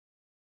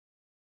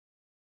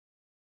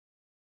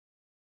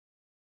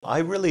I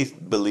really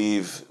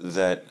believe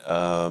that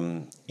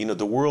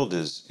the world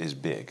is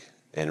big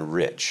and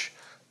rich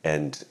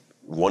and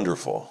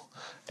wonderful,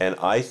 and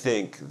I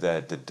think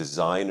that the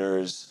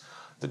designers,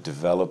 the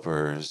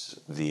developers,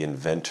 the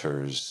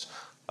inventors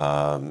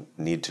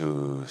need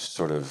to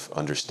sort of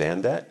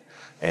understand that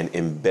and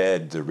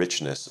embed the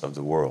richness of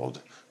the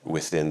world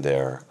within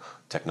their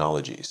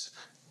technologies.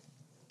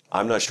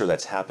 I'm not sure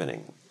that's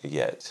happening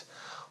yet.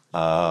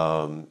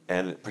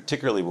 And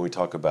particularly when we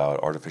talk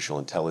about artificial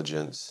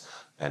intelligence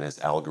and as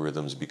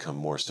algorithms become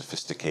more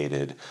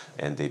sophisticated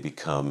and they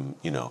become,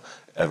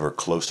 ever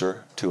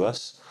closer to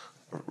us,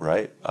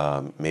 right?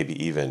 Maybe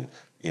even,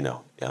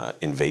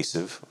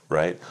 invasive,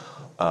 right?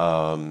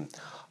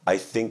 I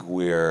think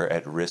we're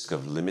at risk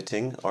of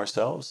limiting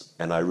ourselves.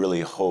 And I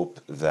really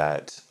hope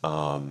that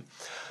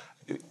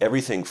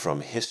everything from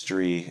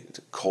history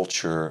to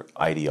culture,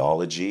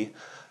 ideology,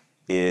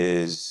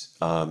 is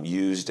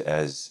used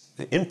as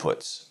the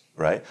inputs,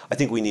 right? I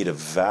think we need a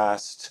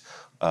vast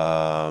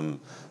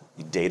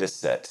data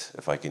set,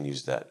 if I can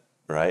use that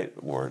right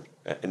word,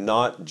 and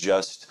not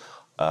just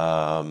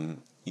a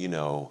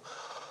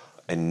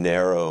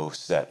narrow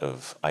set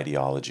of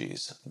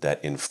ideologies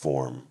that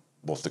inform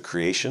both the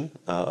creation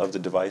of the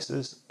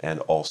devices and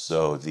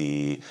also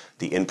the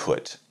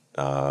input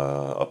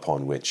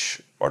upon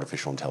which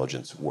artificial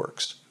intelligence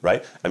works,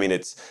 right? I mean,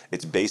 it's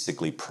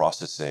basically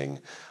processing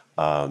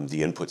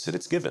the inputs that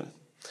it's given.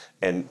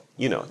 And,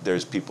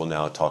 there's people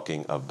now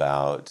talking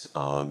about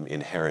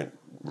inherent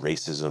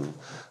racism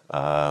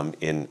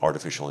in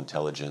artificial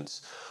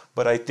intelligence.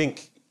 But I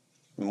think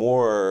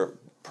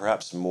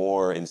perhaps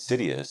more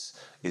insidious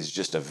is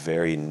just a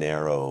very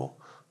narrow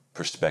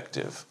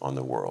perspective on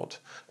the world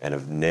and a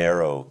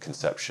narrow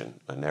conception,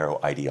 a narrow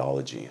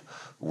ideology,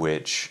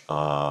 which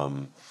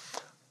I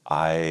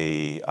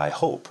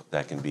hope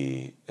that can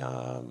be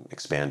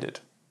expanded,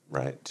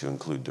 right, to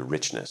include the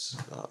richness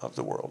of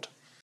the world.